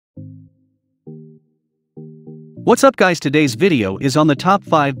What's up guys, today's video is on the top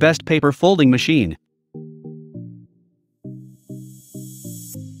 5 best paper folding machine.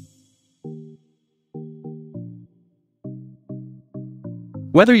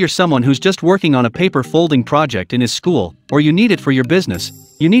 Whether you're someone who's just working on a paper folding project in his school, or you need it for your business,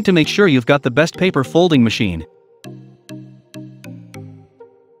 you need to make sure you've got the best paper folding machine.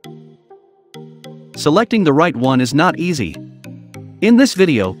 Selecting the right one is not easy. In this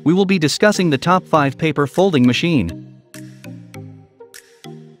video, we will be discussing the top 5 paper folding machine.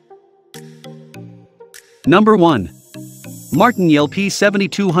 Number 1. Martingale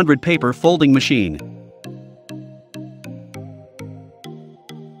P7200 Paper Folding Machine.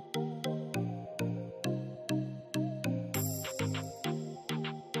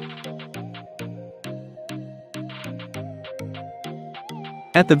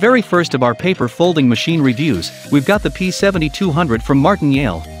 At the very first of our paper folding machine reviews, we've got the P7200 from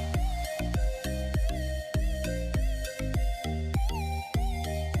Martingale.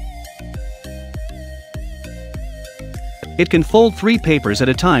 It can fold 3 papers at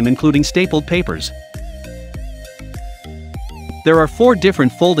a time, including stapled papers. There are 4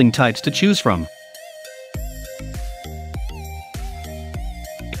 different folding types to choose from.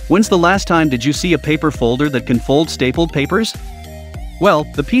 When's the last time did you see a paper folder that can fold stapled papers? Well,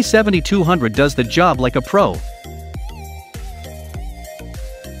 the P7200 does the job like a pro.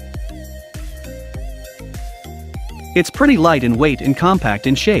 It's pretty light in weight and compact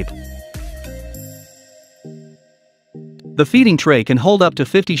in shape. The feeding tray can hold up to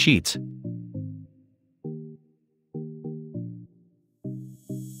 50 sheets.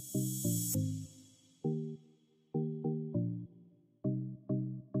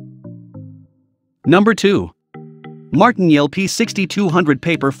 Number 2. Martingale P6200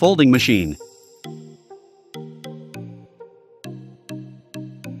 Paper Folding Machine.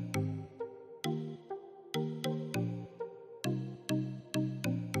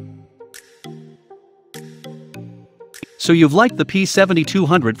 So you've liked the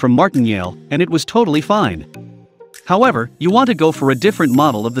P7200 from Martingale, and it was totally fine. However, you want to go for a different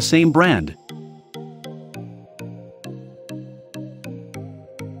model of the same brand.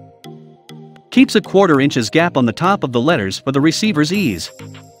 Keeps a 1/4 inches gap on the top of the letters for the receiver's ease.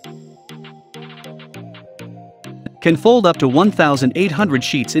 Can fold up to 1,800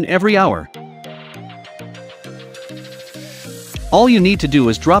 sheets in every hour. All you need to do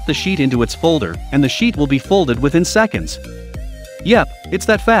is drop the sheet into its folder, and the sheet will be folded within seconds. Yep, it's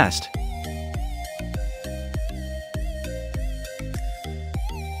that fast.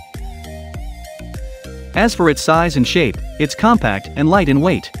 As for its size and shape, it's compact and light in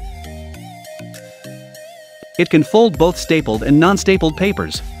weight. It can fold both stapled and non-stapled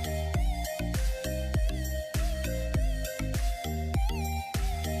papers.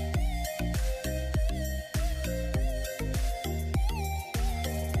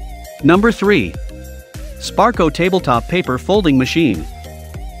 Number 3. Sparco Tabletop Paper Folding Machine.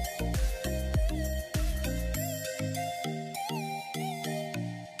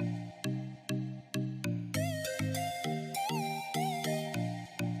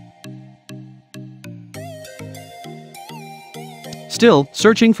 Still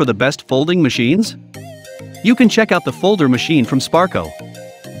searching for the best folding machines? You can check out the folder machine from Sparco.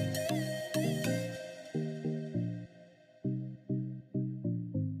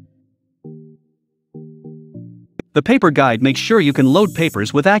 The paper guide makes sure you can load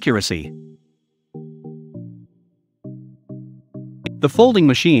papers with accuracy. The folding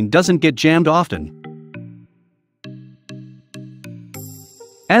machine doesn't get jammed often.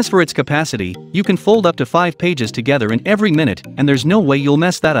 As for its capacity, you can fold up to 5 pages together in every minute, and there's no way you'll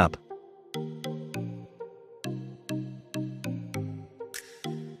mess that up.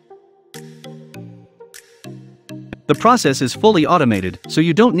 The process is fully automated, so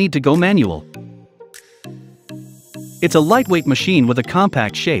you don't need to go manual. It's a lightweight machine with a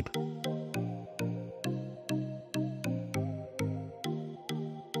compact shape.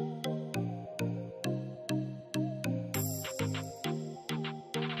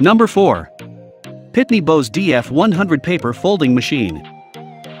 Number 4. Pitney Bowes DF100 Paper Folding Machine.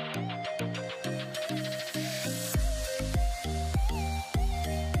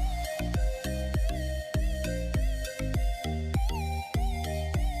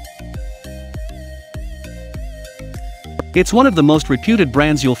 It's one of the most reputed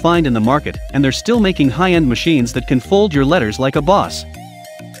brands you'll find in the market, and they're still making high-end machines that can fold your letters like a boss.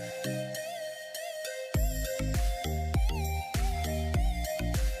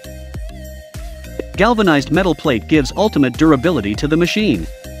 Galvanized metal plate gives ultimate durability to the machine.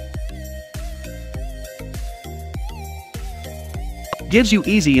 Gives you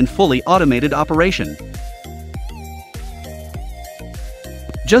easy and fully automated operation.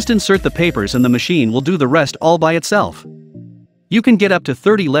 Just insert the papers and the machine will do the rest all by itself. You can get up to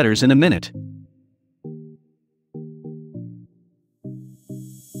 30 letters in a minute.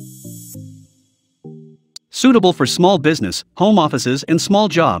 Suitable for small business, home offices and small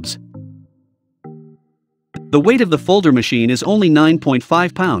jobs. The weight of the folder machine is only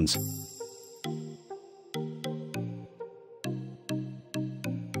 9.5 pounds.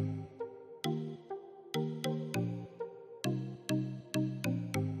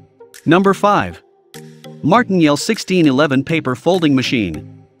 Number 5. Martingale 1611 Paper Folding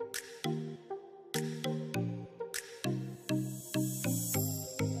Machine.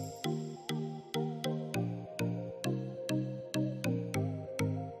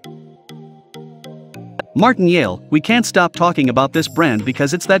 Martingale, we can't stop talking about this brand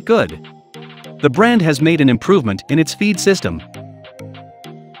because it's that good. The brand has made an improvement in its feed system.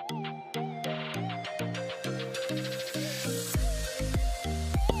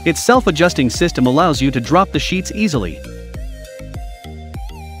 Its self-adjusting system allows you to drop the sheets easily.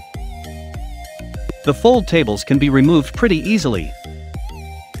 The fold tables can be removed pretty easily.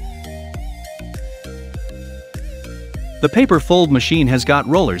 The paper fold machine has got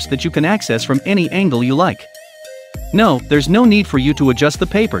rollers that you can access from any angle you like. No, there's no need for you to adjust the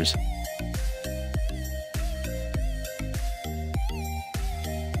papers.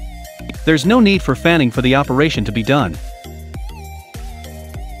 There's no need for fanning for the operation to be done.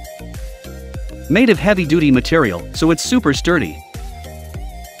 Made of heavy-duty material, so it's super sturdy.